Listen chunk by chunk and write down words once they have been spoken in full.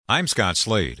I'm Scott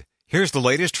Slade. Here's the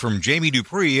latest from Jamie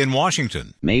Dupree in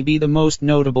Washington. Maybe the most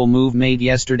notable move made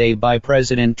yesterday by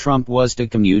President Trump was to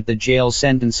commute the jail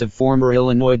sentence of former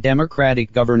Illinois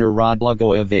Democratic Governor Rod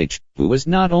Blagojevich, who was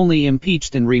not only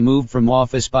impeached and removed from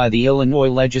office by the Illinois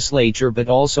legislature but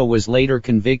also was later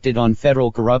convicted on federal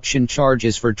corruption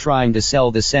charges for trying to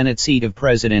sell the Senate seat of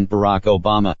President Barack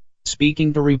Obama.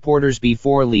 Speaking to reporters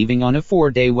before leaving on a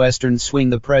 4-day western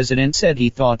swing, the president said he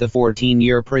thought the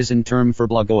 14-year prison term for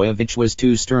Blagojevich was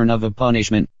too stern of a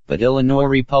punishment, but Illinois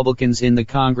Republicans in the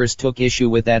Congress took issue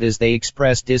with that as they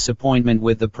expressed disappointment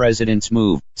with the president's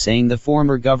move, saying the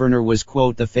former governor was,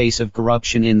 quote, the face of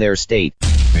corruption in their state.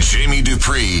 Jamie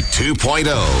Dupree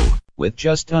 2.0. With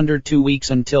just under 2 weeks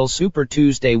until Super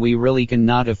Tuesday, we really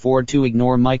cannot afford to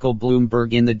ignore Michael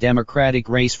Bloomberg in the Democratic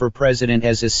race for president,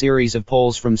 as a series of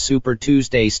polls from Super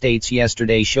Tuesday states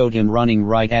yesterday showed him running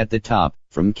right at the top,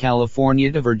 from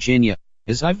California to Virginia.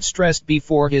 As I've stressed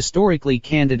before, historically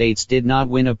candidates did not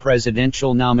win a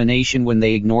presidential nomination when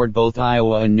they ignored both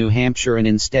Iowa and New Hampshire and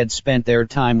instead spent their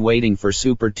time waiting for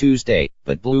Super Tuesday,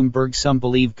 but Bloomberg, some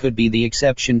believe, could be the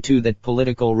exception to that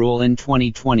political rule in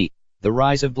 2020. The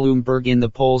rise of Bloomberg in the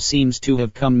polls seems to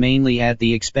have come mainly at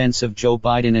the expense of Joe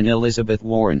Biden and Elizabeth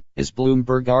Warren, as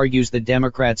Bloomberg argues the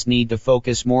Democrats need to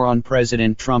focus more on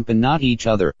President Trump and not each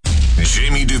other.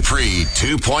 Jamie Dupree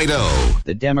 2.0.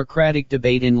 The Democratic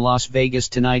debate in Las Vegas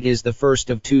tonight is the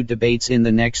first of 2 debates in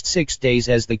the next 6 days,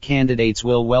 as the candidates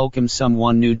will welcome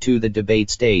someone new to the debate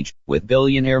stage, with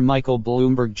billionaire Michael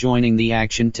Bloomberg joining the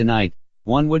action tonight.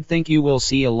 One would think you will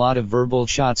see a lot of verbal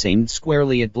shots aimed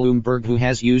squarely at Bloomberg, who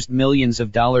has used millions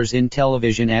of dollars in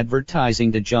television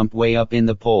advertising to jump way up in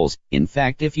the polls. In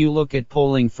fact, if you look at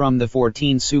polling from the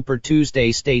 14 Super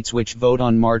Tuesday states which vote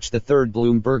on March the 3rd,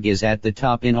 Bloomberg is at the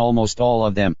top in almost all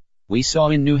of them. We saw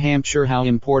in New Hampshire how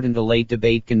important a late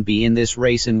debate can be in this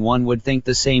race, and one would think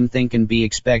the same thing can be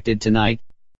expected tonight.